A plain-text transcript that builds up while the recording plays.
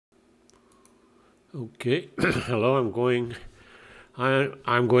Okay, hello. I'm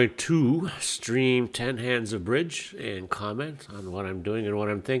going to stream 10 hands of bridge and comment on what I'm doing and what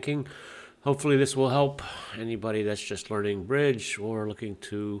I'm thinking. Hopefully, this will help anybody that's just learning bridge or looking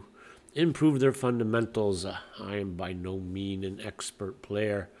to improve their fundamentals. I am by no means an expert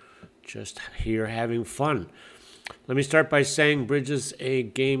player, just here having fun. Let me start by saying bridge is a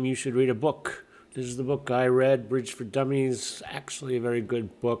game you should read a book. This is the book I read, Bridge for Dummies. Actually, a very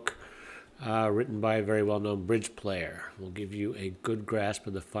good book. Written by a very well-known bridge player. Will give you a good grasp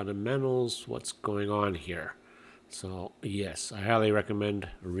of the fundamentals, what's going on here. So yes, I highly recommend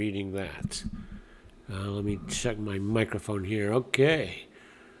reading that. Let me check my microphone here. Okay,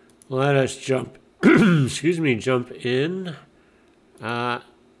 let us jump. Jump in, and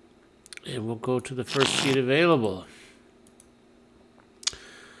we'll go to the first sheet available.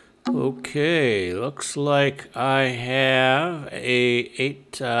 Okay, looks like I have a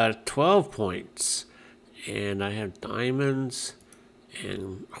 12 points, and I have diamonds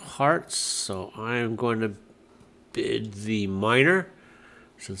and hearts, so I'm going to bid the minor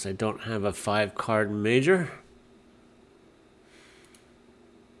since I don't have a 5-card major.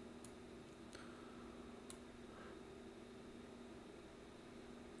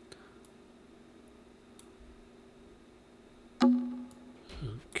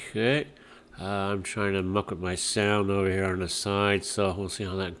 Okay, I'm trying to muck with my sound over here on the side, so we'll see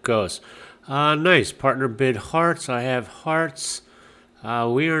how that goes. Nice, partner bid hearts. I have hearts.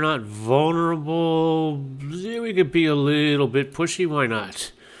 We are not vulnerable. Yeah, we could be a little bit pushy. Why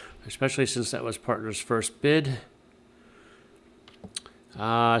not? Especially since that was partner's first bid.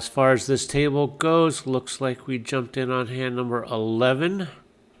 As far as this table goes, looks like we jumped in on hand number 11.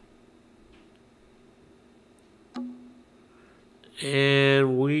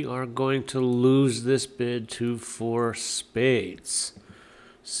 And we are going to lose this bid to 4 spades.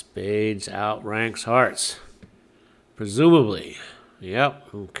 Spades outranks hearts. Presumably. Yep,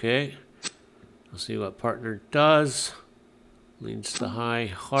 okay. We'll see what partner does. Leads the high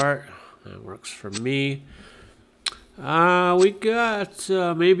heart. That works for me. We got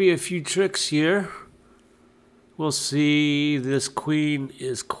maybe a few tricks here. We'll see. This queen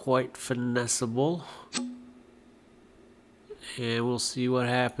is quite finessable. And we'll see what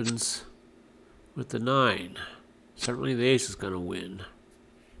happens with the 9. Certainly the ace is going to win.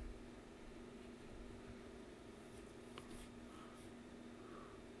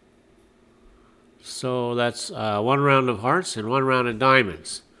 So that's 1 round of hearts and 1 round of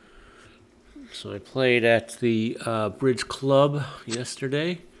diamonds. So I played at the Bridge Club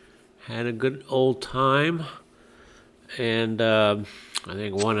yesterday. Had a good old time. And I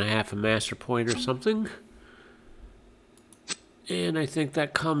think won a half a master point or something. And I think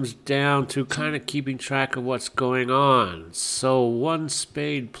that comes down to kind of keeping track of what's going on. So 1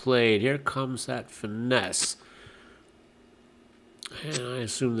 spade played. Here comes that finesse. And I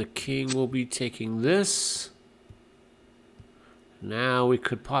assume the king will be taking this. Now we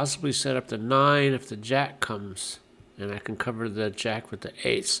could possibly set up the 9 if the jack comes. And I can cover the jack with the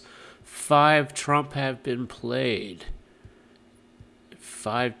ace. 5 trump have been played.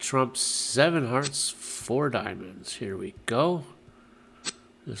 5 trump, 7 hearts, 4 diamonds. Here we go.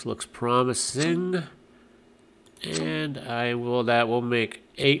 This looks promising. And that will make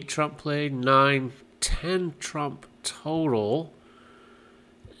 8 trump played, 9, 10 trump total.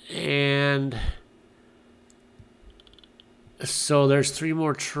 And so there's 3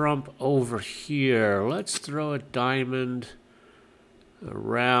 more trump over here. Let's throw a diamond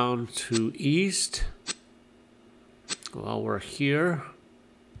around to east while we're here.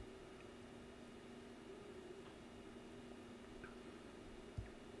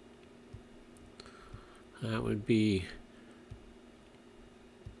 That would be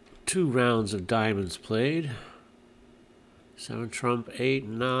 2 rounds of diamonds played. 7 trump, 8,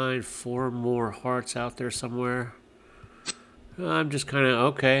 9, 4 more hearts out there somewhere. I'm just kind of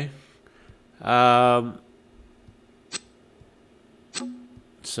okay.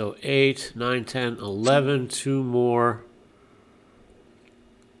 So 8, 9, 10, 11, 2 more.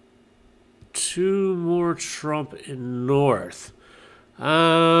 2 more trump in north.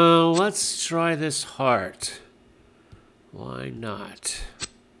 Let's try this heart. Why not?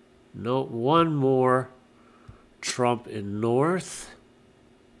 No, 1 more trump in north.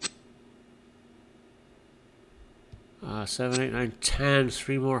 7, 8, 9, 10.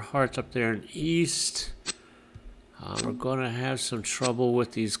 3 more hearts up there in east. We're going to have some trouble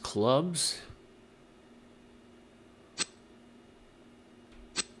with these clubs.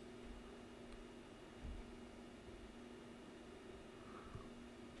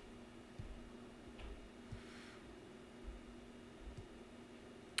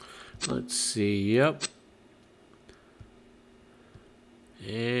 Let's see, yep.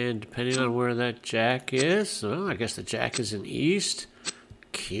 And depending on where that jack is, well, I guess the jack is in east.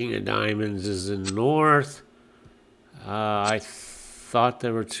 King of diamonds is in north. I thought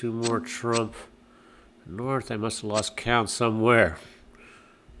there were two more trump north. I must have lost count somewhere.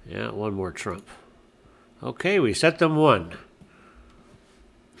 Yeah, one more trump. Okay, we set them one.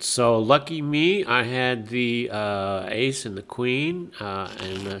 So lucky me, I had the ace and the queen,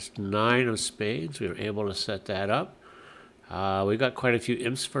 and that's 9 of spades. We were able to set that up. We got quite a few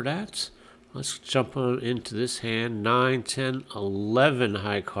imps for that. Let's jump on into this hand. 9, 10, 11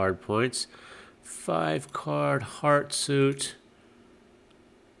 high card points. 5 card heart suit.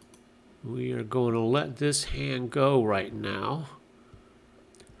 We are going to let this hand go right now.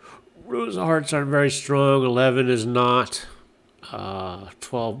 Rose of hearts aren't very strong. 11 is not.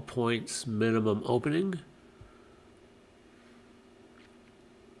 12 points minimum opening.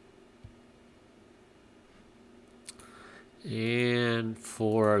 And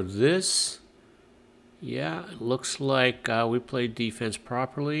for this, yeah, it looks like we played defense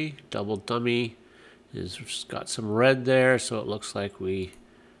properly. Double dummy is got some red there, so it looks like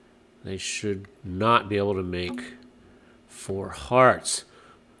they should not be able to make 4 hearts.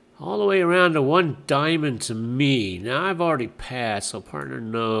 All the way around to 1 diamond to me. Now I've already passed, so partner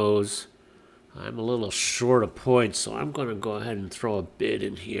knows I'm a little short of points, so I'm going to go ahead and throw a bid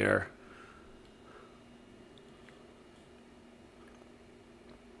in here.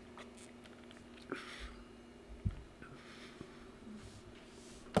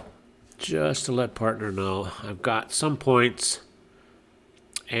 Just to let partner know I've got some points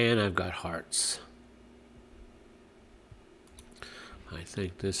and I've got hearts. I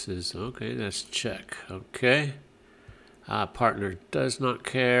think this is okay. That's check. Okay. Partner does not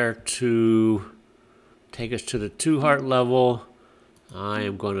care to take us to the 2 heart level. I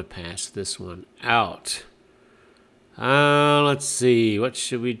am going to pass this one out. Let's see. What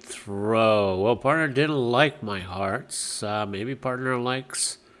should we throw? Well, partner didn't like my hearts. Maybe partner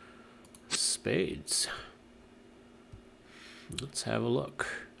likes spades. Let's have a look.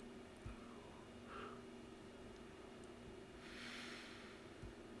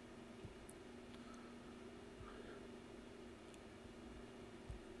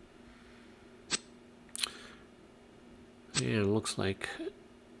 And it looks like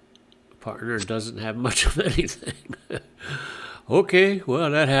partner doesn't have much of anything. Okay,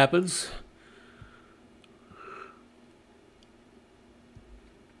 well, that happens.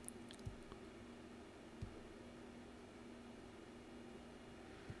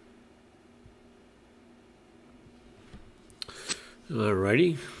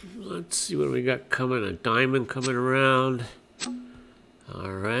 Alrighty, let's see what we got coming. A diamond coming around.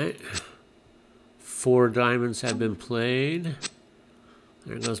 Alright. 4 diamonds have been played.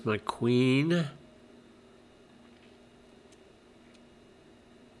 There goes my queen.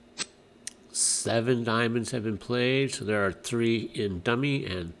 7 diamonds have been played, so there are 3 in dummy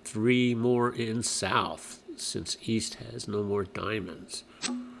and 3 more in south, since east has no more diamonds.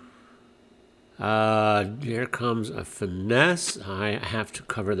 Here comes a finesse. I have to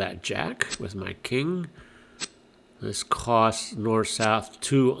cover that jack with my king. This costs north-south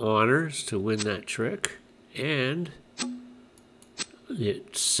 2 honors to win that trick. And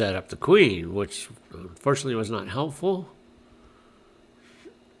it set up the queen, which unfortunately was not helpful.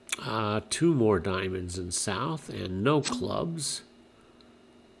 2 more diamonds in south and no clubs.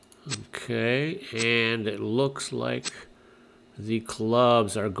 Okay, and it looks like the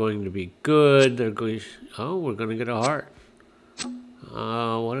clubs are going to be good. They're going. Oh, we're going to get a heart.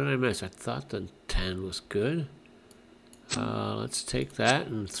 What did I miss? I thought the 10 was good. Let's take that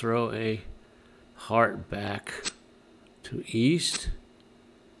and throw a heart back to east,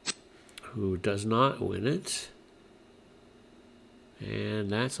 who does not win it. And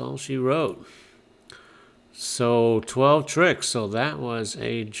that's all she wrote. So 12 tricks. So that was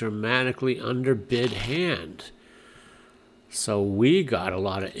a dramatically underbid hand. So we got a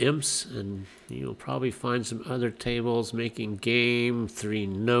lot of imps, and you'll probably find some other tables making game. 3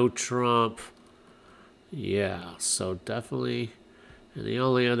 no trump. Yeah, so definitely. And the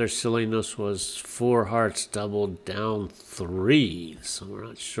only other silliness was 4 hearts doubled down 3. So we're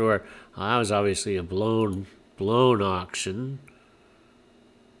not sure. That was obviously a blown auction.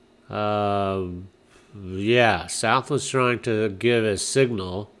 Yeah, south was trying to give a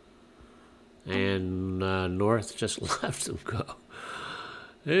signal, and north just left them go.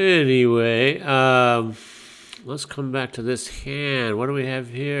 Anyway, let's come back to this hand. What do we have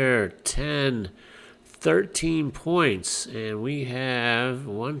here? 10, 13 points, and we have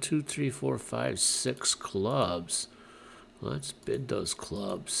 1, 2, 3, 4, 5, 6 clubs. Let's bid those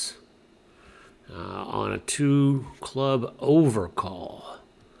clubs. on a 2-club overcall.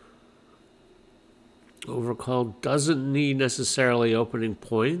 Overcall doesn't need necessarily opening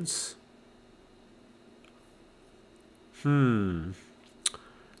points.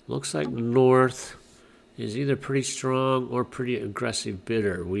 Looks like North is either pretty strong or pretty aggressive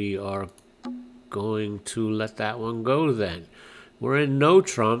bidder. We are going to let that one go then. We're in no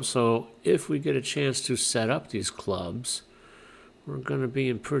trump, so if we get a chance to set up these clubs, we're going to be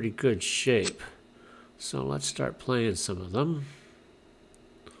in pretty good shape. So let's start playing some of them.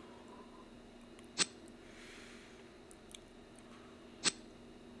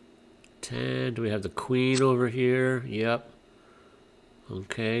 Do we have the queen over here? Yep.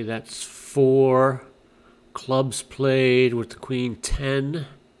 Okay, that's 4 clubs played with the queen 10.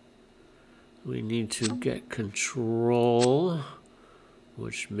 We need to get control,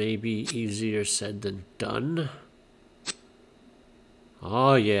 which may be easier said than done.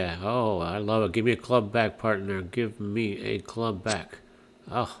 Oh, yeah. Oh, I love it. Give me a club back, partner. Give me a club back.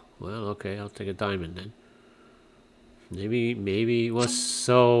 Oh, well, okay. I'll take a diamond then. Maybe it was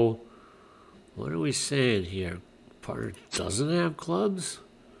so... What are we saying here? Partner doesn't have clubs?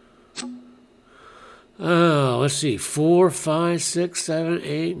 Oh, let's see. 4, 5, 6, 7,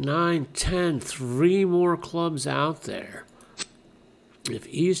 8, 9, 10. 3 more clubs out there. If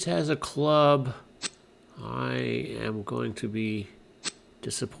East has a club, I am going to be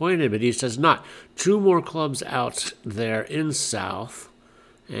disappointed, but East does not. 2 more clubs out there in South,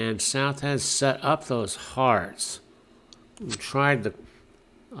 and South has set up those hearts. We tried the...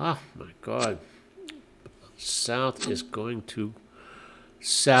 Oh, my God. South is going to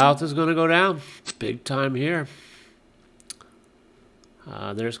go down. Big time here.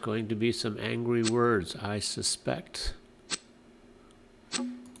 There's going to be some angry words, I suspect.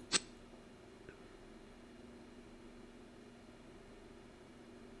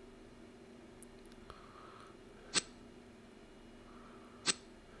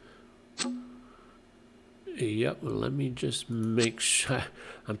 Yep, let me just make sure.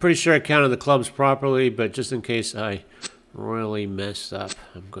 I'm pretty sure I counted the clubs properly, but just in case I royally messed up,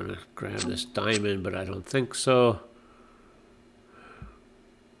 I'm going to grab this diamond, but I don't think so.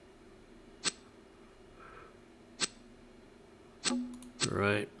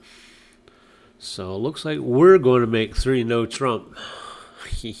 Right. So it looks like we're going to make 3 no trump.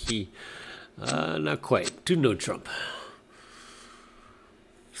 Not quite. 2 no trump.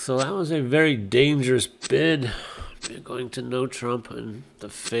 So that was a very dangerous bid. Going to no trump in the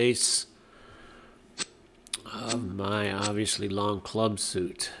face of my obviously long club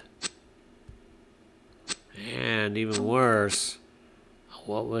suit. And even worse,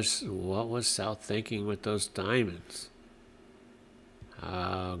 what was South thinking with those diamonds?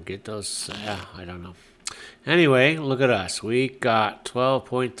 Get those, I don't know. Anyway, look at us. We got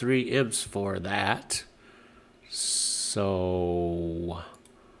 12.3 imps for that. So...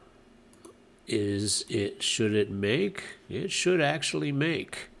 should it make? It should actually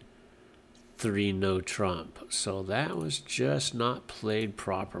make 3 no trump. So that was just not played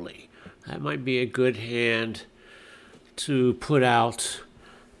properly. That might be a good hand to put a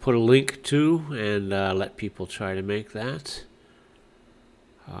link to and let people try to make that.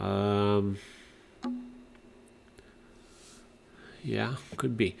 Yeah,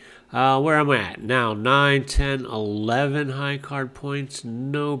 could be. Where am I at? Now, 9, 10, 11 high card points.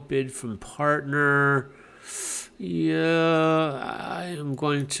 No bid from partner. Yeah, I am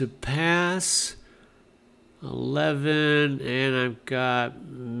going to pass. 11, and I've got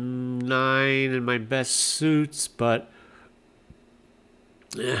 9 in my best suits, but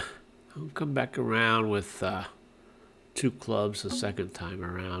I'll come back around with 2 clubs the second time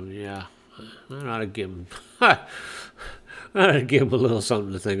around. Yeah, I ought to give him... I ought to give them a little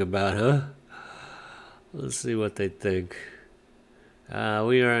something to think about, huh? Let's see what they think.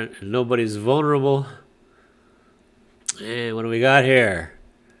 Nobody's vulnerable. And what do we got here?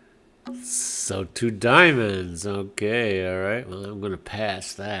 So 2 diamonds. Okay, all right. Well, I'm going to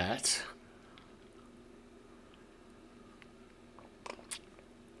pass that.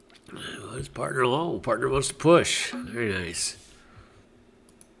 His partner, partner wants to push. Very nice.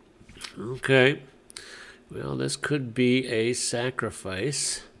 Okay. Well, this could be a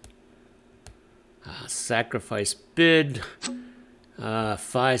sacrifice. Sacrifice bid.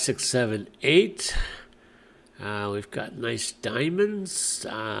 5, 6, 7, 8. We've got nice diamonds.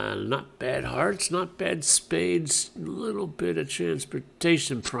 Not bad hearts. Not bad spades. A little bit of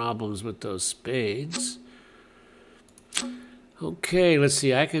transportation problems with those spades. Okay, let's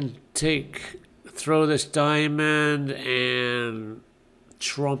see. I can throw this diamond and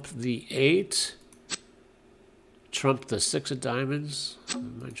trump the 8. trump the 6 of diamonds. What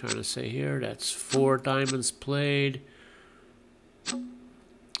am I trying to say here? That's 4 diamonds played.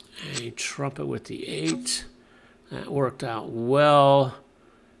 A trumpet with the 8. That worked out well.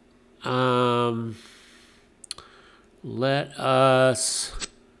 Let us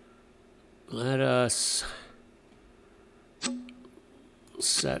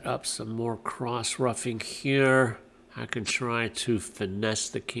set up some more cross-ruffing here. I can try to finesse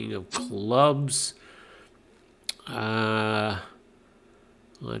the king of clubs.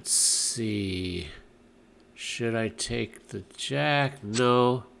 Let's see. Should I take the jack?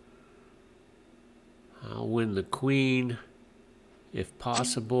 No. I'll win the queen, if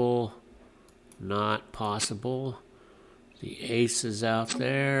possible. Not possible. The ace is out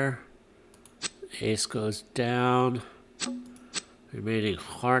there. Ace goes down. Remaining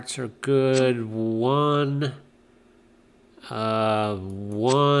hearts are good. 1.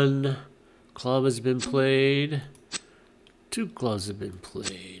 1 club has been played. 2 clubs have been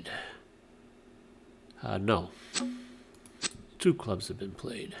played. No. 2 clubs have been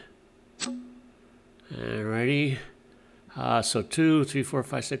played. Alrighty. So 2, 3, 4,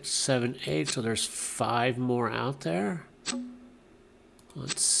 5, 6, 7, 8. So there's 5 more out there.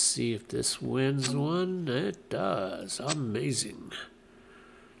 Let's see if this wins one. It does. Amazing.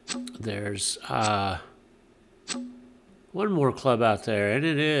 There's 1 more club out there, and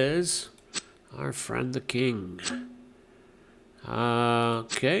it is our friend the king.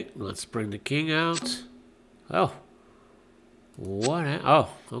 Okay, let's bring the king out. Oh. What?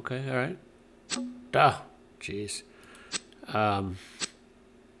 Oh, okay, all right. Oh, jeez. I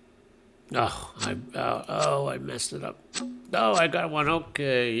messed it up. Oh, I got one.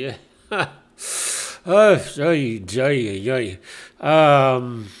 Okay, yeah.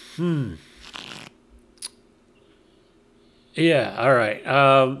 Yeah, all right.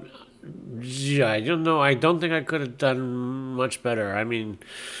 Yeah, I don't know. I don't think I could have done much better. I mean,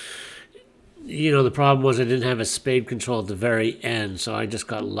 you know, the problem was I didn't have a spade control at the very end, so I just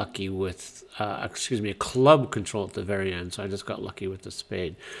got lucky with, a club control at the very end, so I just got lucky with the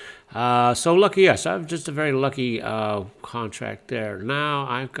spade. So lucky, yes, I'm just a very lucky contract there. Now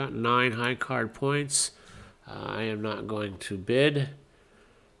I've got 9 high card points. I am not going to bid.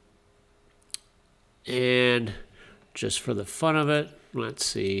 And just for the fun of it, let's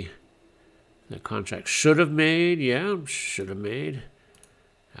see. The contract should have made, yeah, should have made.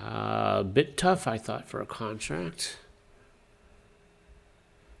 A bit tough, I thought, for a contract.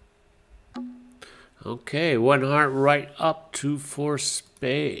 Okay, 1 heart right up to 4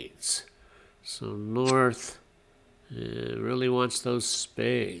 spades. So North really wants those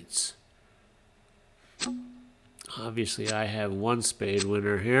spades. Obviously, I have 1 spade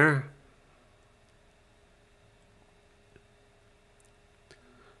winner here.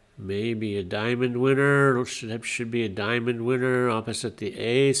 Maybe a diamond winner. Should be a diamond winner opposite the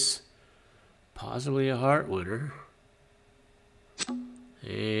ace. Possibly a heart winner.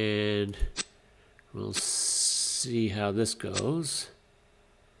 And we'll see how this goes.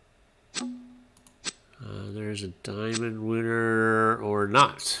 There's a diamond winner or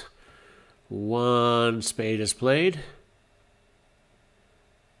not. 1 spade is played.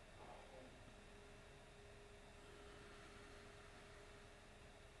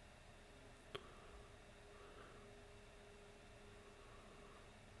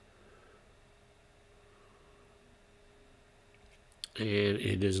 And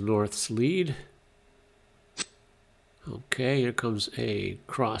it is North's lead. Okay, here comes a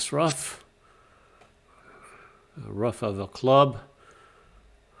cross ruff. A ruff of a club.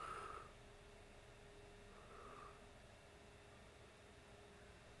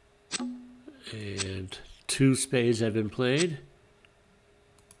 And 2 spades have been played.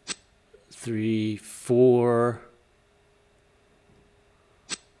 3, 4,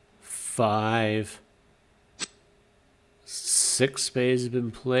 5, 6 spades have been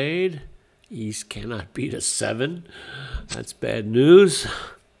played. East cannot beat a 7. That's bad news.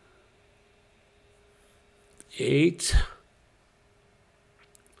 8.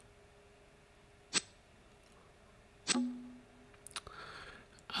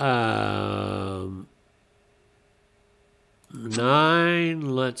 Um,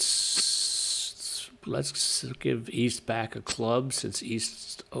 9. Let's give East back a club since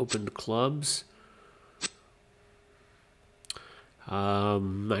East opened clubs.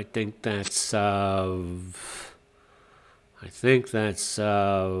 I think that's 7, 8,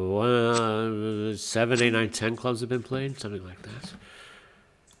 9, 10 clubs have been played, something like that.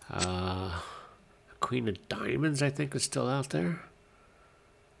 Queen of Diamonds, I think, is still out there.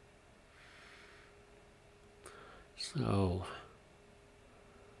 So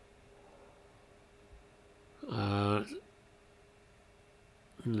And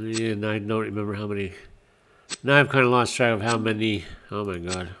I don't remember how many. Now I've kind of lost track of how many. Oh my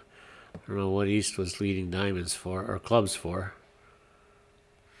God. I don't know what East was leading diamonds for, or clubs for.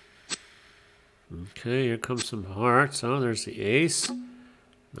 Okay, here comes some hearts. Oh, there's the ace.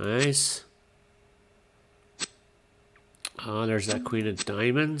 Nice. Oh, there's that queen of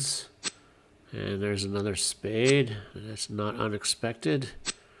diamonds. And there's another spade. That's not unexpected.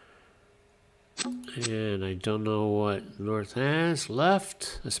 And I don't know what North has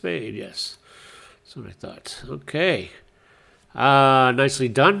left. A spade, yes. That's what I thought. Okay. Nicely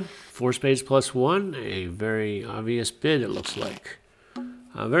done. 4 spades plus 1. A very obvious bid, it looks like.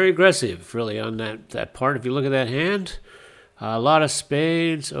 Very aggressive, really, on that part. If you look at that hand, a lot of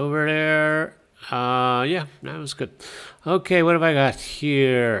spades over there. Yeah, that was good. Okay, what have I got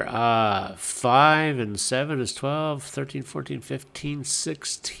here? 5 and 7 is 12, 13, 14, 15,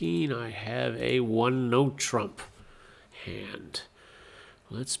 16. I have a 1 no trump hand.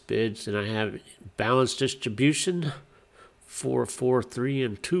 Let's bid, and I have balanced distribution. 4, 4, 3,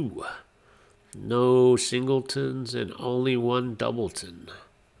 and 2. No singletons and only 1 doubleton.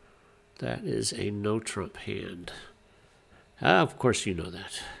 That is a no trump hand. Of course you know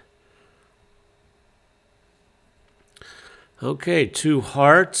that. Okay, 2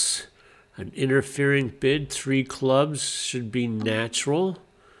 hearts, an interfering bid, 3 clubs should be natural.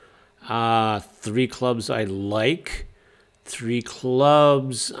 3 clubs I like. 3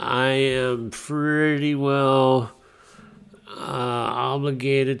 clubs I am pretty well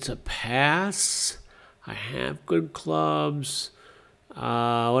obligated to pass. I have good clubs.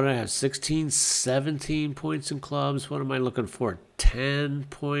 What do I have? 16, 17 points in clubs. What am I looking for? 10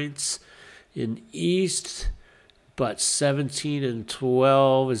 points in East. But 17 and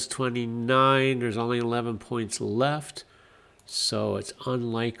 12 is 29. There's only 11 points left. So it's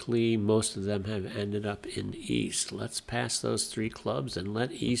unlikely most of them have ended up in East. Let's pass those 3 clubs and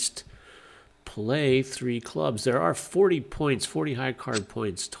let East play 3 clubs. There are 40 points, 40 high card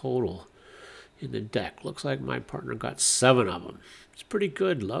points total in the deck. Looks like my partner got 7 of them. It's pretty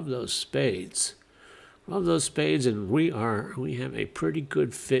good. Love those spades. Love those spades, and we have a pretty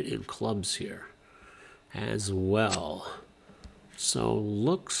good fit in clubs here as well. So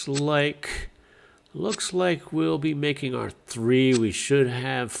looks like we'll be making our 3. We should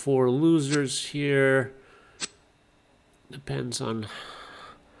have 4 losers here. Depends on,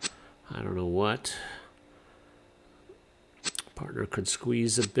 I don't know what. Partner could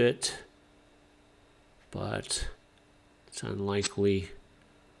squeeze a bit, but it's unlikely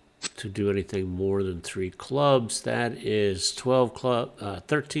to do anything more than 3 clubs. That is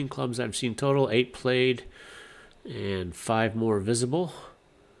 13 clubs I've seen total, 8 played, and 5 more visible.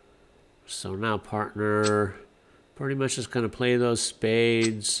 So now partner pretty much just going to play those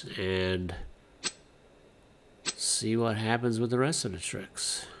spades and see what happens with the rest of the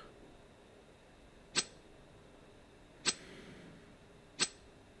tricks.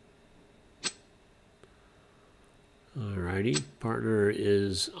 Alrighty, partner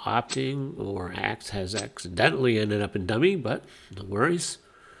is opting or has accidentally ended up in dummy, but no worries.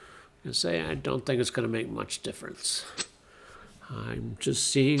 I'm going to say I don't think it's going to make much difference. I'm just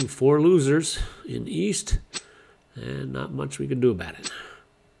seeing 4 losers in East, and not much we can do about it.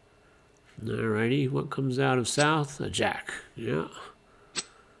 Alrighty, what comes out of South? A jack, yeah.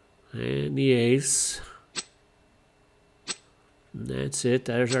 And the ace. And that's it.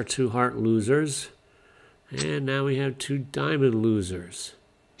 There's our 2 heart losers. And now we have 2 diamond losers.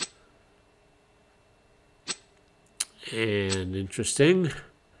 And interesting.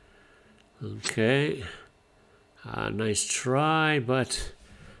 Okay. Nice try, but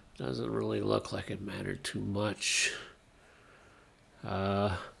doesn't really look like it mattered too much.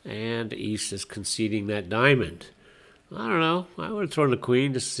 And East is conceding that diamond. I don't know. I would have thrown the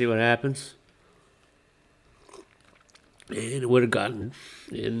queen just to see what happens. And it would have gotten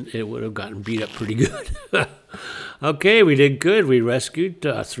beat up pretty good. Okay, we did good. We rescued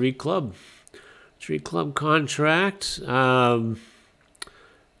 3 club contract.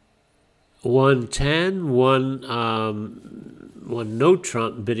 110, one no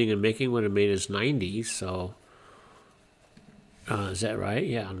trump bidding and making would have made us 90. So is that right?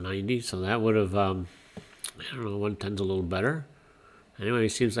 Yeah, 90. So that would have I don't know. 110's a little better. Anyway,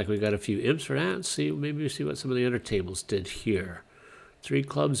 it seems like we got a few imps for that. Maybe we see what some of the other tables did here. 3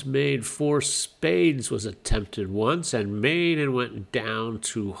 clubs made, 4 spades was attempted once and made and went down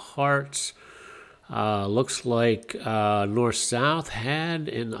to hearts. Looks like north-south had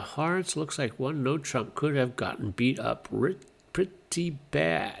in the hearts. Looks like 1 no trump could have gotten beat up pretty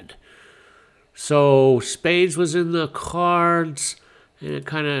bad. So spades was in the cards, and it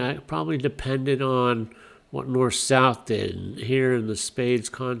kind of probably depended on what north-south did. And here in the spades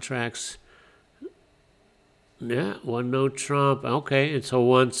contracts, yeah, one no trump. Okay, and so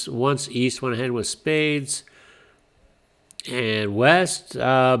once east went ahead with spades, and west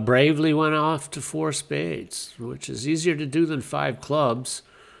bravely went off to 4 spades, which is easier to do than 5 clubs.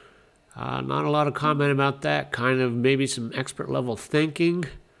 Not a lot of comment about that. Kind of maybe some expert level thinking,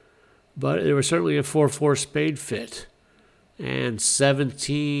 but there was certainly a 4-4 spade fit. And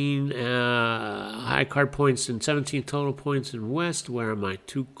 17 high card points and 17 total points in west. Where are my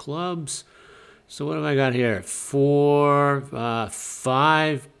 2 clubs? So what have I got here? 5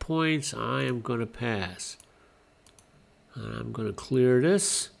 points. I am going to pass. I'm going to clear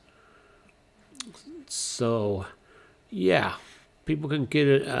this. So, yeah, people can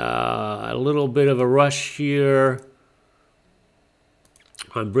get a little bit of a rush here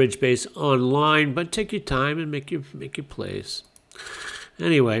on Bridge Base Online, but take your time and make your plays.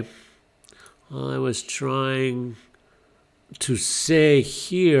 Anyway, all I was trying to say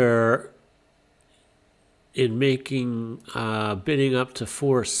here in making bidding up to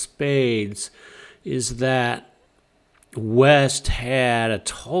 4 spades is that West had a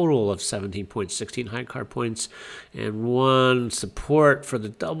total of 17 points, 16 high card points, and 1 support for the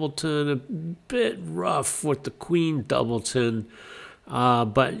doubleton. A bit rough with the queen doubleton,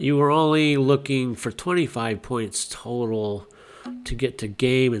 but you were only looking for 25 points total to get to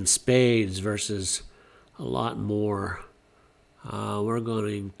game in spades versus a lot more. We're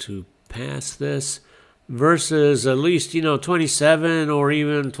going to pass this. Versus at least, 27 or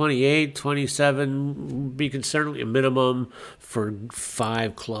even 28, 27 would be certainly a minimum for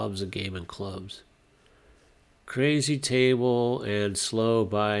 5 clubs, a game in clubs. Crazy table and slow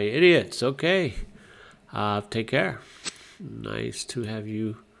by idiots. Okay. Take care. Nice to have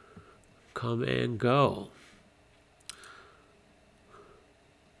you come and go.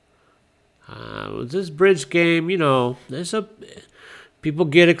 This bridge game, there's a... People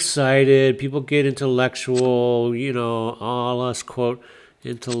get excited. People get intellectual. All us, quote,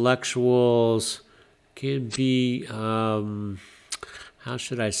 intellectuals can be, how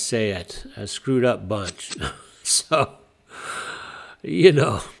should I say it, a screwed up bunch. So,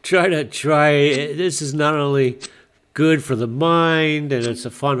 try. This is not only good for the mind and it's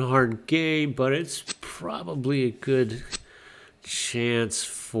a fun, hard game, but it's probably a good chance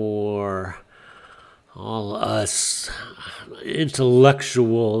for all us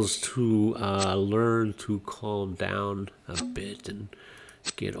intellectuals to learn to calm down a bit and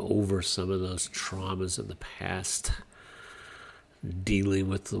get over some of those traumas of the past, dealing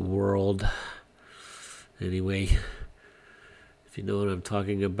with the world. Anyway, if you know what I'm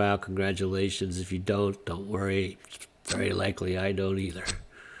talking about, congratulations. If you don't worry. It's very likely I don't either.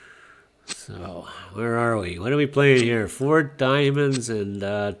 So, where are we? What are we playing here? 4 diamonds and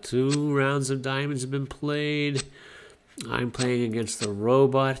 2 rounds of diamonds have been played. I'm playing against the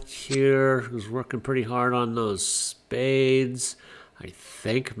robot here, who's working pretty hard on those spades. I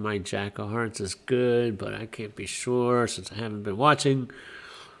think my Jack of Hearts is good, but I can't be sure since I haven't been watching.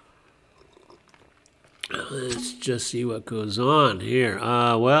 Let's just see what goes on here.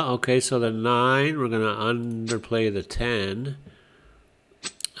 Okay, so the 9, we're going to underplay the 10.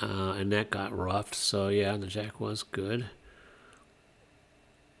 And that got roughed, so yeah, the Jack was good.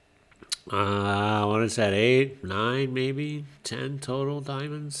 What is that, 8, 9, maybe? 10 total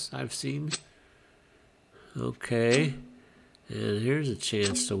diamonds I've seen. Okay. And here's a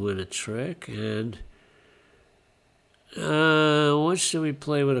chance to win a trick. And what should we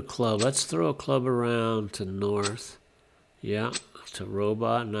play with a club? Let's throw a club around to north. Yeah, to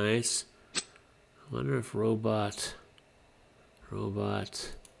robot, nice. I wonder if robot...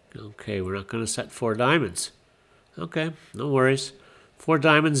 Okay, we're not going to set 4 diamonds. Okay, no worries. 4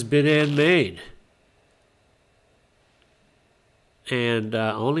 diamonds bid and made. And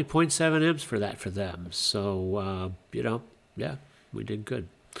only 0.7 imps for that for them. So, yeah, we did good.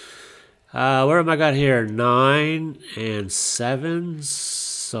 Where am I got here? 9 and 7.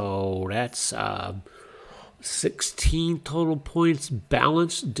 So that's 16 total points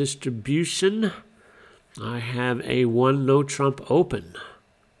balanced distribution. I have a 1 no trump open.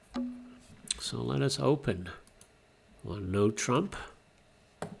 So let us open. 1 no trump.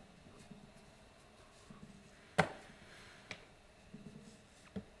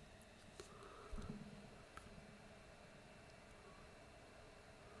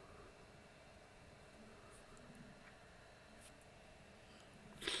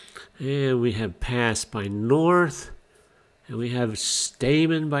 And we have pass by north. And we have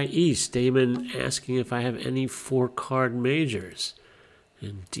Stamen by east. Stamen asking if I have any 4-card majors.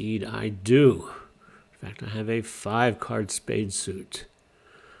 Indeed, I do. In fact, I have a 5-card spade suit.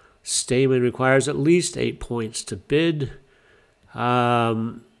 Stamen requires at least 8 points to bid.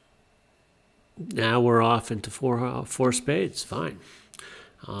 Now we're off into four spades. Fine.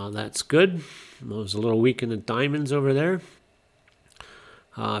 That's good. I was a little weak in the diamonds over there.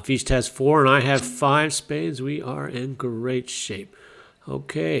 If East has 4 and I have 5 spades, we are in great shape.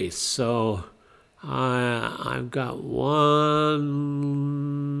 Okay, so I've got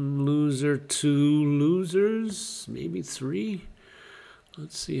 1 loser, 2 losers, maybe 3.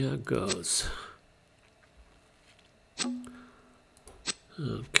 Let's see how it goes.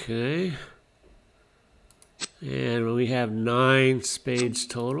 Okay. And we have 9 spades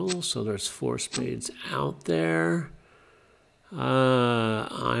total, so there's 4 spades out there.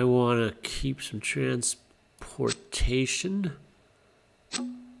 I want to keep some transportation.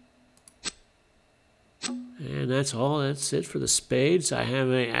 And that's all. That's it for the spades. I have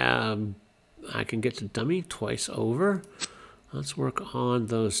I can get to dummy twice over. Let's work on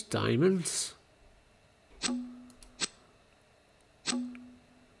those diamonds.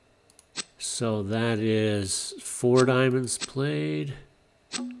 So that is 4 diamonds played,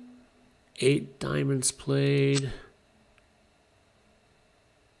 8 diamonds played,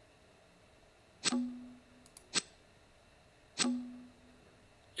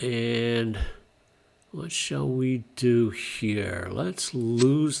 and what shall we do here? Let's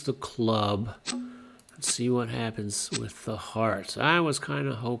lose the club and see what happens with the hearts. I was kind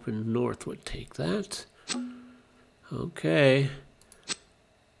of hoping North would take that. Okay.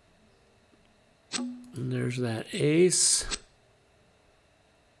 And there's that ace.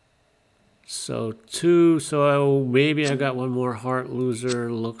 So 2. So maybe I got one more heart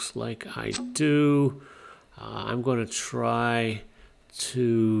loser. Looks like I do. I'm going to try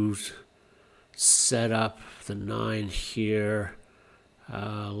to set up the 9 here.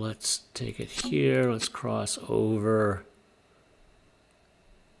 Let's take it here. Let's cross over.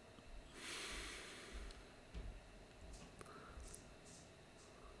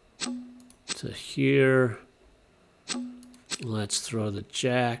 To here. Let's throw the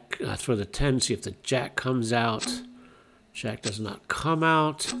jack, throw the 10, see if the jack comes out. Jack does not come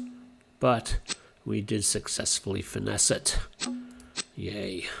out, but we did successfully finesse it.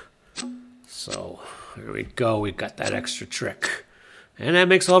 Yay. So there we go, we got that extra trick. And that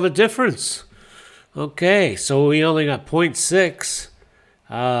makes all the difference. Okay, so we only got 0.6.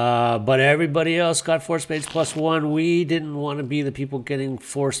 But everybody else got 4 spades plus 1. We didn't want to be the people getting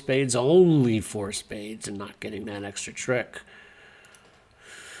 4 spades, only 4 spades, and not getting that extra trick.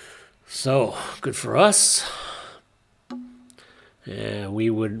 So good for us. Yeah, we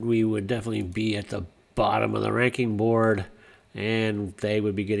would definitely be at the bottom of the ranking board, and they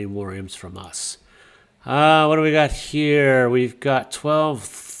would be getting more imps from us. What do we got here? We've got 12,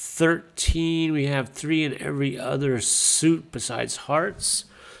 13. We have 3 in every other suit besides hearts.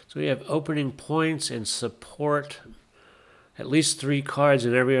 So we have opening points and support. At least 3 cards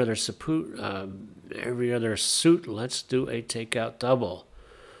in every other suit. Let's do a takeout double.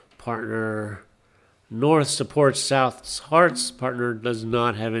 Partner North supports South's hearts. Partner does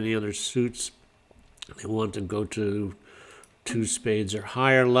not have any other suits. They want to go to 2 spades or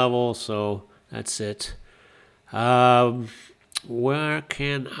higher level, so that's it. Where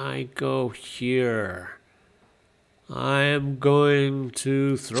can I go here? I am going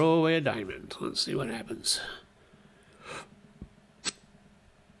to throw away a diamond. Let's see what happens.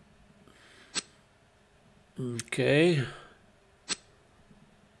 Okay.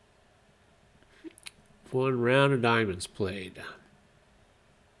 1 round of diamonds played.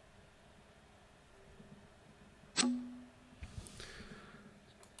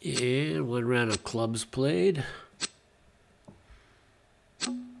 And 1 round of clubs played.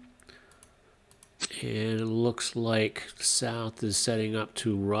 And it looks like South is setting up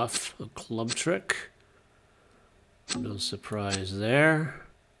to rough a club trick. No surprise there.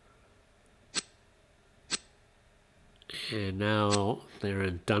 And now they're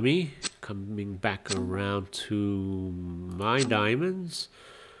in dummy, coming back around to my diamonds.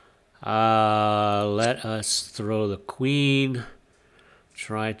 Let us throw the queen.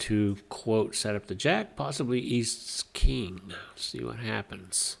 Try to, quote, set up the jack, possibly East's king. See what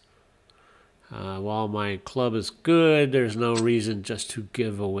happens. While my club is good, there's no reason just to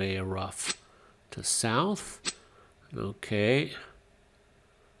give away a rough to South. Okay.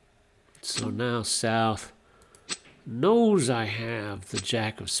 So now South knows I have the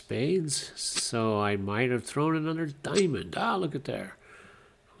jack of spades, so I might have thrown another diamond. Ah, look at there.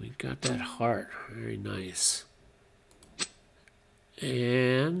 We got that heart. Very nice.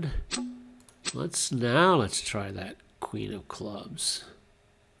 And let's try that queen of clubs.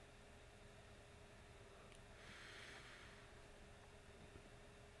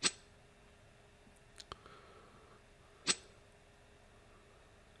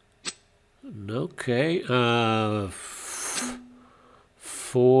 Okay.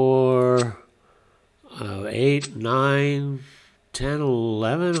 4, 8, 9, 10,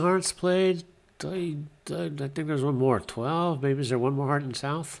 11 hearts played. I think there's one more. 12. Maybe is there one more heart in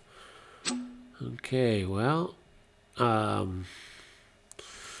South? Okay. Well,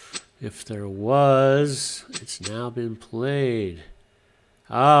 if there was, it's now been played.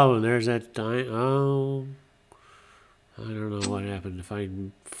 Oh, and there's that oh, I don't know what happened. If I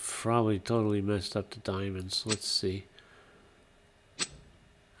probably totally messed up the diamonds. Let's see.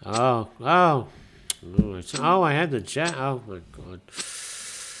 Oh, I had the jack. Oh my God.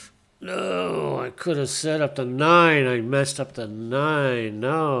 No, I could have set up the 9. I messed up the 9.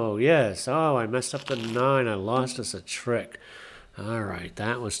 No, yes. Oh, I messed up the 9. I lost us a trick. All right,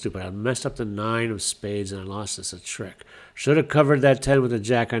 that was stupid. I messed up the 9 of spades and I lost us a trick. Should have covered that 10 with a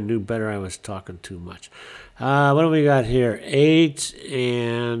jack. I knew better. I was talking too much. What do we got here? 8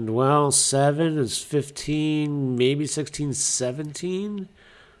 and, well, 7 is 15, maybe 16, 17.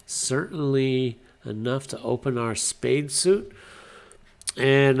 Certainly enough to open our spade suit.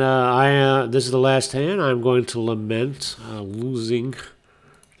 And this is the last hand. I'm going to lament losing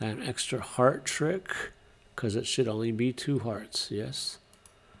that extra heart trick because it should only be 2 hearts. Yes,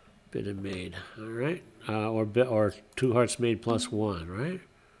 bid and made. All right, or 2 hearts made plus 1. Right?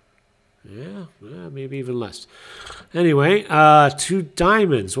 Yeah, maybe even less. Anyway, 2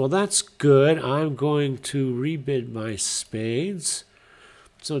 diamonds. Well, that's good. I'm going to rebid my spades.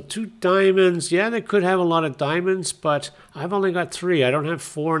 So 2 diamonds, yeah, they could have a lot of diamonds, but I've only got 3. I don't have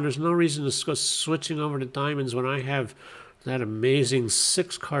 4, and there's no reason to go switching over to diamonds when I have that amazing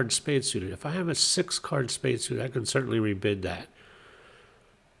 6-card spade suited. If I have a 6-card spade suit, I can certainly rebid that.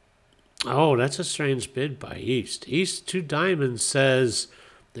 Oh, that's a strange bid by East. East 2 diamonds says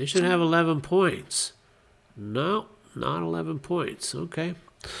they should have 11 points. No, not 11 points. Okay.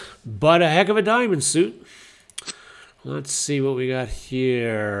 But a heck of a diamond suit. Let's see what we got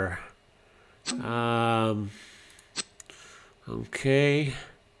here. Okay.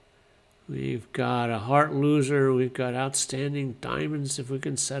 We've got a heart loser. We've got outstanding diamonds if we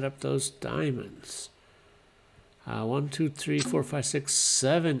can set up those diamonds. 1, 2, 3, 4, 5, 6,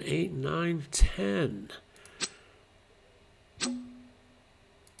 7, 8, 9, 10.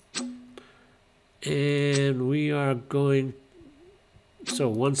 And we are going, so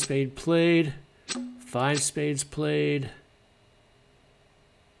 1 spade played. 5 spades played.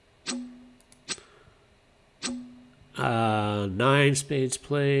 9 spades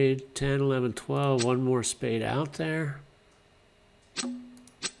played. 10, 11, 12. 1 more spade out there.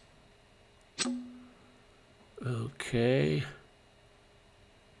 Okay.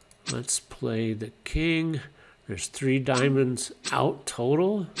 Let's play the king. There's 3 diamonds out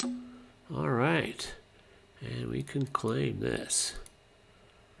total. All right. And we can claim this.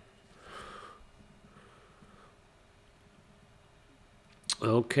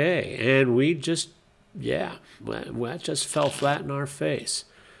 Okay, and we just, yeah, that just fell flat in our face.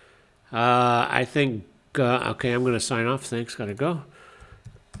 I think, okay, I'm going to sign off. Thanks, got to go.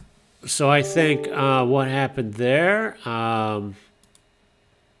 So I think what happened there, you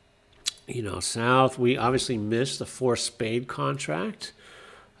know, South, we obviously missed the 4 spade contract.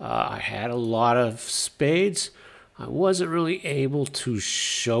 I had a lot of spades. I wasn't really able to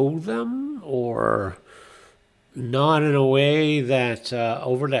show them or not in a way that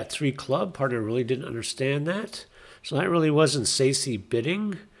over that 3 club partner really didn't understand that. So that really wasn't SAYC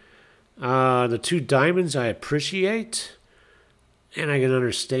bidding. The 2 diamonds I appreciate and I can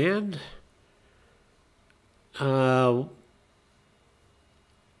understand. Yeah,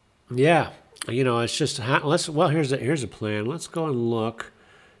 you know, it's just well, here's a plan. Let's go and look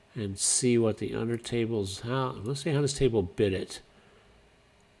and see what the under tables, let's see how this table bid it.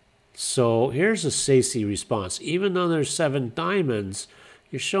 So here's a SAYC response. Even though there's 7 diamonds,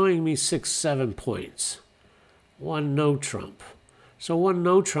 you're showing me 6, 7 points. 1 no trump. So 1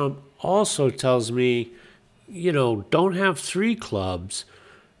 no trump also tells me, you know, don't have 3 clubs,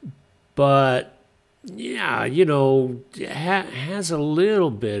 but yeah, you know, has a little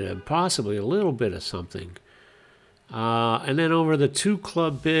bit of, possibly a little bit of something. And then over the 2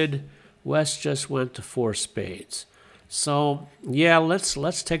 club bid, West just went to 4 spades. So yeah,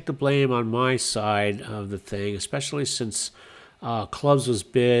 let's take the blame on my side of the thing, especially since clubs was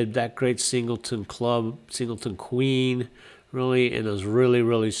bid, that great singleton club, singleton queen, really, and those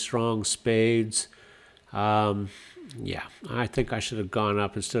really strong spades. Yeah, I think I should have gone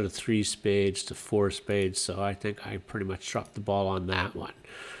up instead of 3 spades to 4 spades. So I think I pretty much dropped the ball on that one.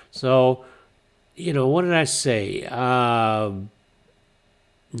 So, you know, what did I say? 9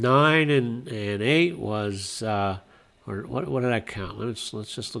 and 8 was, or Or what did I count? Let's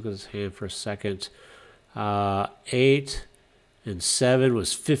just look at this hand for a second. 8 and 7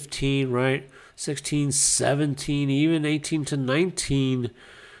 was 15, right? 16, 17, even 18 to 19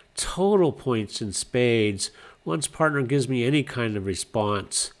 total points in spades. Once partner gives me any kind of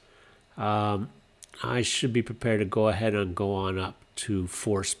response, I should be prepared to go ahead and go on up to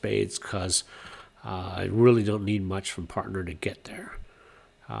 4 spades because I really don't need much from partner to get there.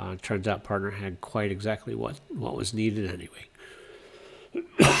 Turns out partner had quite exactly what was needed anyway.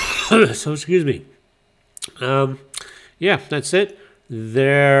 So excuse me. Yeah, that's it.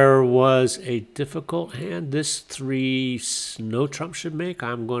 There was a difficult hand. This 3 no trump should make.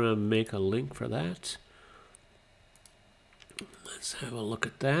 I'm going to make a link for that. Let's have a look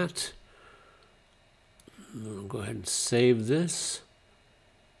at that. I'll go ahead and save this.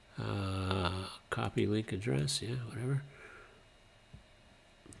 Copy link address, yeah, whatever.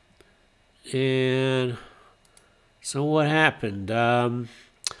 And so what happened?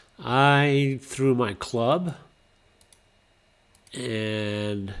 I threw my club,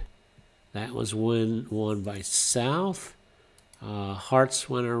 and that was won by South. Hearts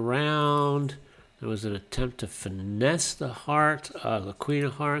went around. There was an attempt to finesse the heart, the Queen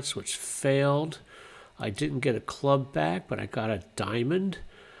of Hearts, which failed. I didn't get a club back, but I got a diamond.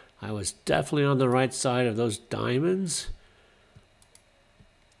 I was definitely on the right side of those diamonds.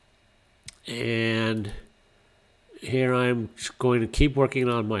 And here I'm going to keep working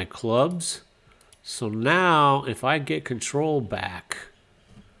on my clubs. So now, if I get control back,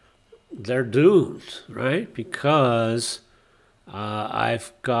 they're doomed, right? Because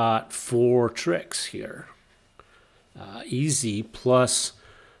I've got 4 tricks here. Easy plus,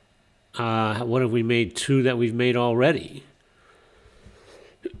 what have we made? 2 that we've made already.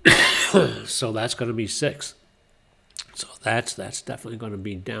 So that's going to be 6. So that's definitely going to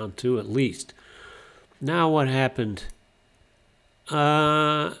be down 2 at least. Now what happened?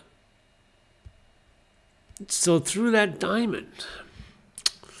 So through that diamond.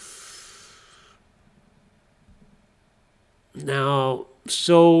 Now,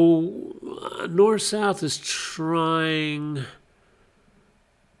 so North-South is trying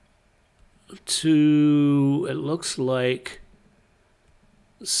to, it looks like,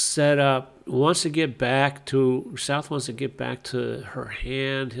 set up, wants to get back to, South wants to get back to her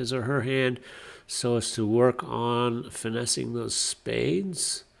hand, his or her hand, so as to work on finessing those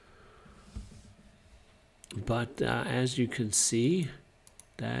spades. But as you can see,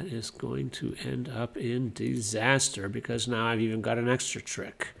 that is going to end up in disaster because now I've even got an extra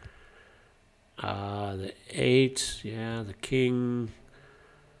trick. The 8, yeah, the king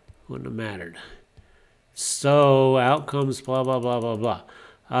wouldn't have mattered. So out comes blah, blah, blah, blah, blah.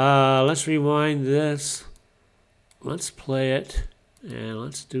 Let's rewind this. Let's play it. And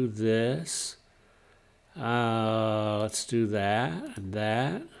let's do this. Let's do that and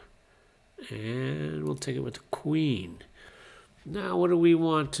that. And we'll take it with the queen. Now, what do we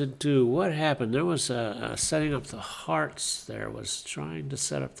want to do? What happened? There was a setting up the hearts there. Was trying to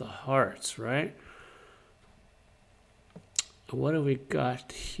set up the hearts, right? What do we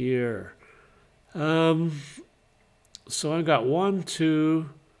got here? So I've got 1, 2,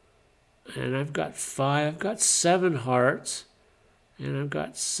 and I've got 5. I've got 7 hearts, and I've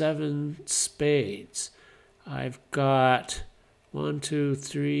got 7 spades. I've got 1, 2,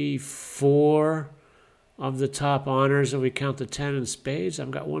 3, 4 of the top honors, and we count the 10 in spades.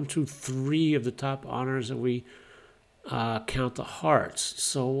 I've got 1, 2, 3 of the top honors, and we count the hearts.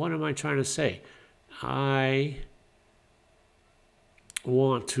 So what am I trying to say? I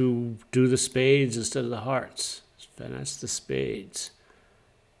want to do the spades instead of the hearts. Finesse the spades.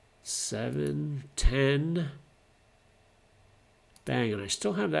 7, 10. Bang, and I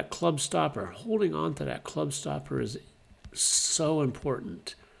still have that club stopper. Holding on to that club stopper is so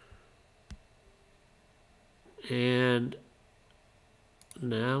important. And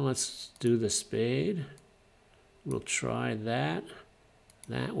now let's do the spade. We'll try that.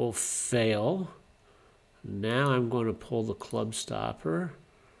 That will fail. Now I'm going to pull the club stopper.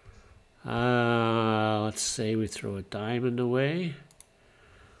 Let's say we throw a diamond away.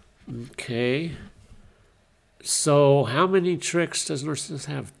 Okay. So how many tricks does North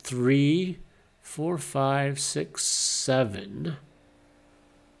have? 3, 4, 5, 6, 7.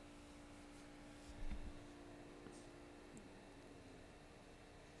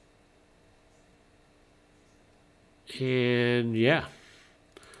 And yeah,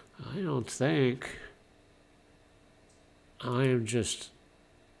 I don't think, I am just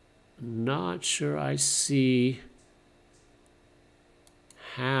not sure I see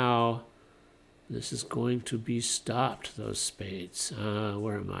how this is going to be stopped, those spades.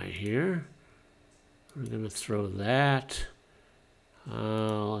 Where am I here? We're going to throw that.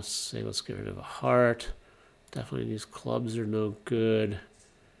 Let's say let's get rid of a heart. Definitely these clubs are no good.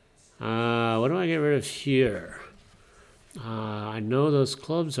 What do I get rid of here? I know those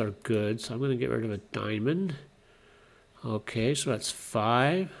clubs are good, so I'm going to get rid of a diamond. Okay, so that's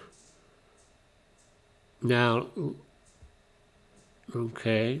 5. Now,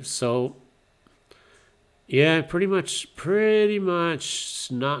 okay, so yeah, pretty much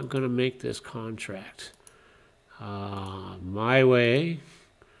not going to make this contract. My way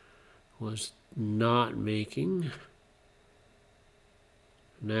was not making.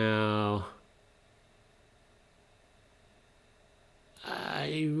 Now,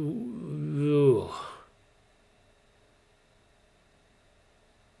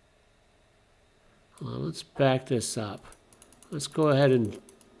 well, let's back this up. Let's go ahead and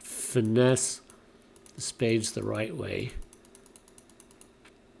finesse the spades the right way,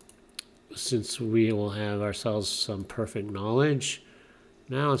 since we will have ourselves some perfect knowledge.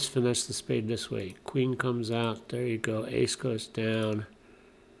 Now let's finesse the spade this way. Queen comes out. There you go. Ace goes down.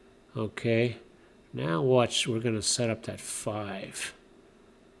 Okay. Now watch. We're going to set up that 5.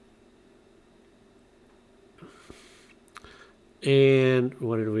 And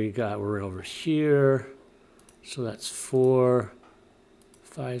what did we got? We're over here. So that's 4,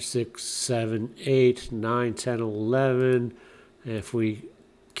 5, 6, 7, 8, 9, 10, 11. And if we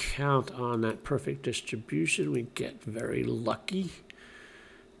count on that perfect distribution, we get very lucky.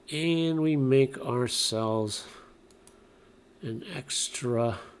 And we make ourselves an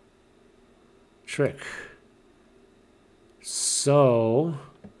extra trick. So,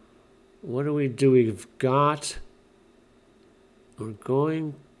 what do? We've got, we're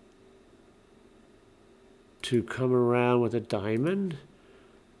going to come around with a diamond,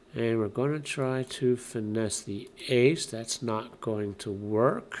 and we're going to try to finesse the ace. That's not going to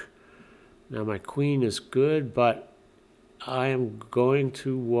work. Now my queen is good, but I am going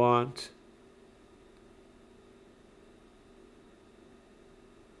to want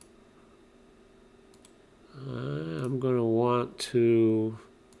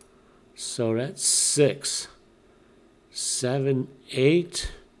so that's 6, 7,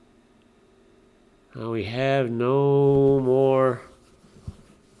 8. Now we have no more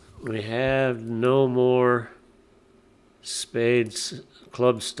spades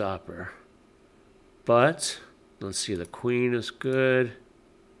club stopper. But let's see, the queen is good.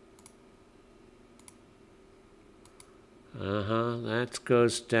 That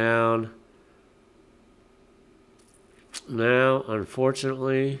goes down. Now,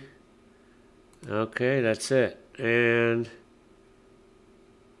 unfortunately, okay, that's it. And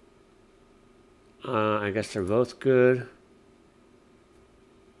I guess they're both good.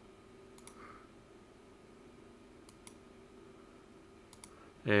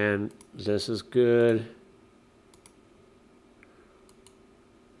 And this is good.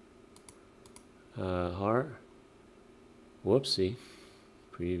 Heart. Whoopsie.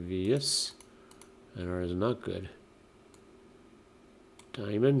 Previous. And ours is not good.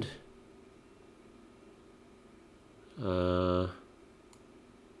 Diamond.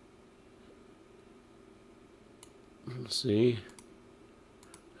 Let's see.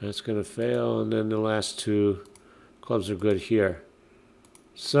 That's going to fail. And then the last 2 clubs are good here.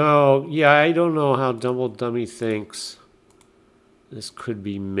 So, yeah, I don't know how Double Dummy thinks this could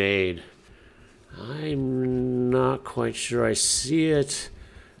be made. I'm not quite sure I see it.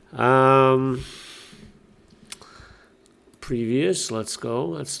 Previous, let's go.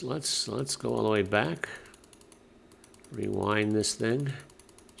 Let's go all the way back. Rewind this thing.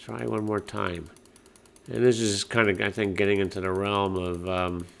 Try one more time. And this is kind of, I think, getting into the realm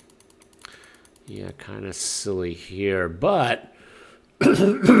of, yeah, kind of silly here. But,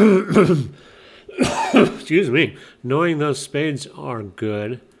 excuse me, knowing those spades are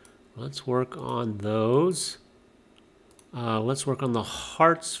good, let's work on those. Let's work on the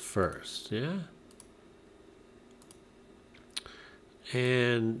hearts first, yeah?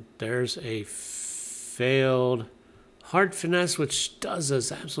 And there's a failed heart finesse, which does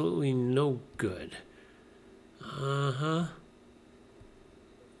us absolutely no good.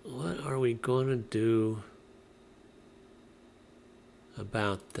 What are we going to do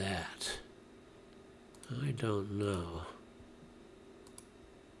about that? I don't know.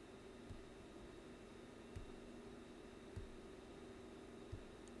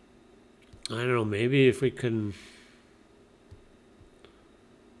 I don't know, maybe if we can...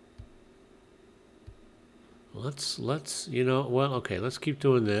 Let's, you know, well, okay, let's keep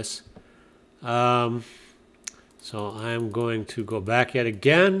doing this. So I'm going to go back yet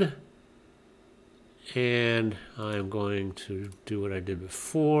again. And I'm going to do what I did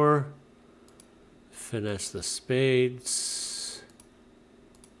before. finesse the spades.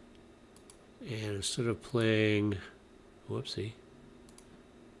 And instead of playing, whoopsie.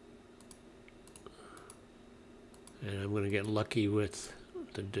 And I'm going to get lucky with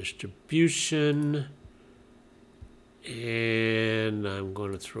the distribution. And I'm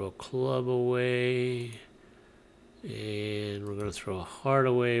going to throw a club away. And we're going to throw a heart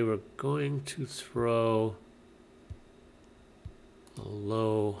away. We're going to throw a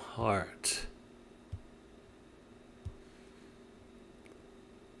low heart.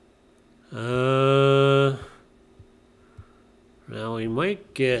 Now we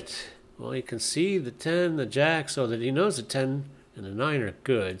might get, well, you can see the 10, the jack, so that he knows the 10 and the 9 are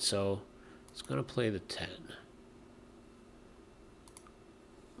good, so it's going to play the 10.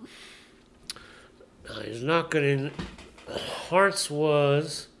 Now he's not going to, hearts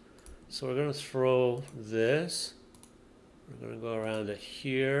was, so we're going to throw this. We're going to go around to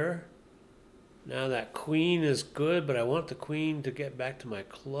here. Now that queen is good, but I want the queen to get back to my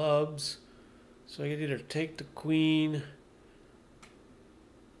clubs. So I can either take the queen.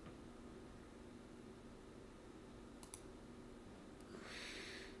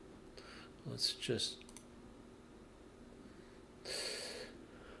 Let's just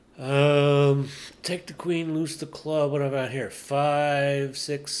take the queen, lose the club. What about here? 5,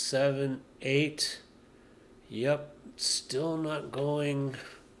 6, 7, 8. Yep, still not going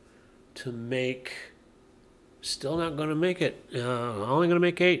to make. Still not going to make it. Only going to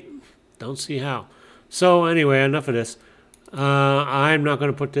make 8. Don't see how. So anyway, enough of this. I'm not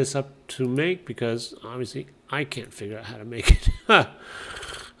going to put this up to make because obviously I can't figure out how to make it.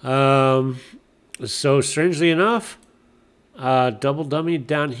 So strangely enough, double dummy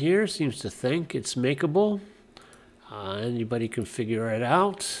down here seems to think it's makeable. Anybody can figure it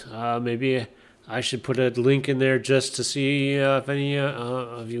out. Maybe I should put a link in there just to see if any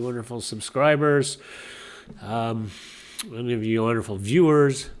of you wonderful subscribers, any of you wonderful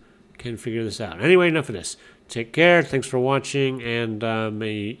viewers can figure this out. Anyway, enough of this. Take care. Thanks for watching, and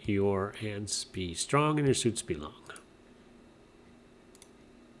may your hands be strong and your suits be long.